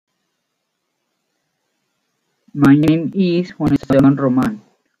My name is Juan Esteban Roman.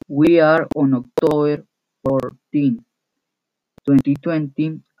 We are on October 14,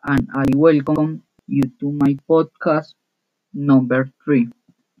 2020, and I welcome you to my podcast number 3.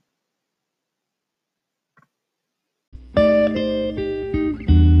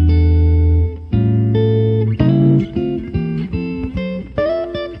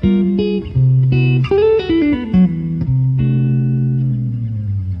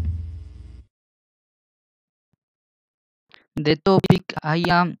 The topic I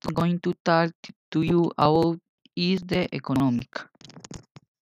am going to talk to you about is the economic.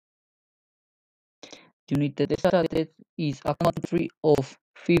 United States is a country of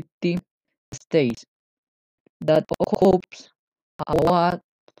 50 states that occupies a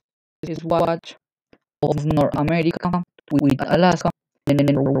vast of North America with Alaska and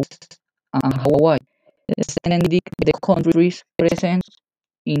Hawaii, extending the country's presence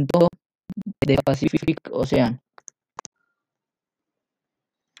into the Pacific Ocean.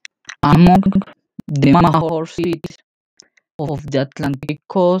 Among the major cities of the Atlantic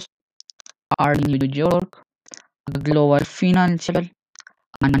coast are New York, a global financial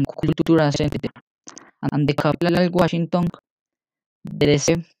and cultural center, and the capital Washington,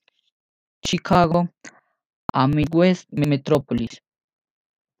 D.C., Chicago, a Midwest metropolis.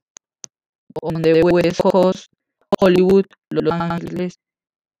 On the West Coast, Hollywood, Los Angeles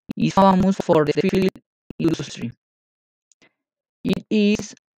is famous for the film industry. It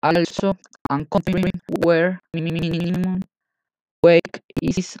is also a country where minimum wage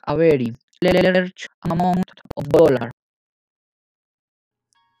is a very large amount of dollars.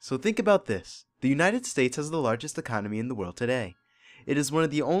 So think about this. The United States has the largest economy in the world today. It is one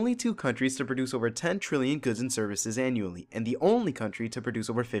of the only two countries to produce over 10 trillion goods and services annually, and the only country to produce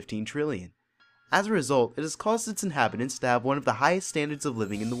over 15 trillion. As a result, it has caused its inhabitants to have one of the highest standards of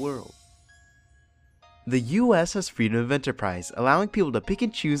living in the world. The US has freedom of enterprise, allowing people to pick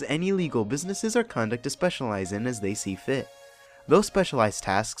and choose any legal businesses or conduct to specialize in as they see fit. Those specialized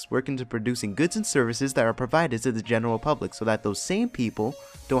tasks work into producing goods and services that are provided to the general public so that those same people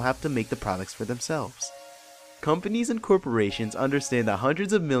don't have to make the products for themselves. Companies and corporations understand that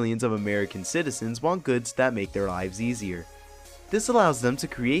hundreds of millions of American citizens want goods that make their lives easier. This allows them to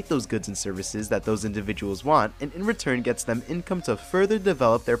create those goods and services that those individuals want, and in return gets them income to further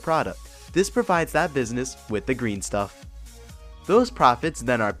develop their product. This provides that business with the green stuff. Those profits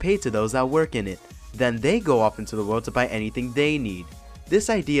then are paid to those that work in it. Then they go off into the world to buy anything they need. This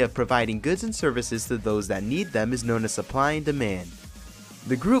idea of providing goods and services to those that need them is known as supply and demand.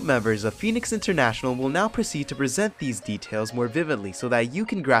 The group members of Phoenix International will now proceed to present these details more vividly so that you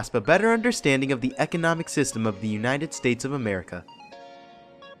can grasp a better understanding of the economic system of the United States of America.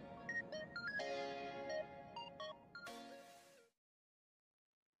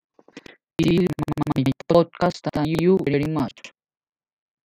 This is my podcast. Thank you very much.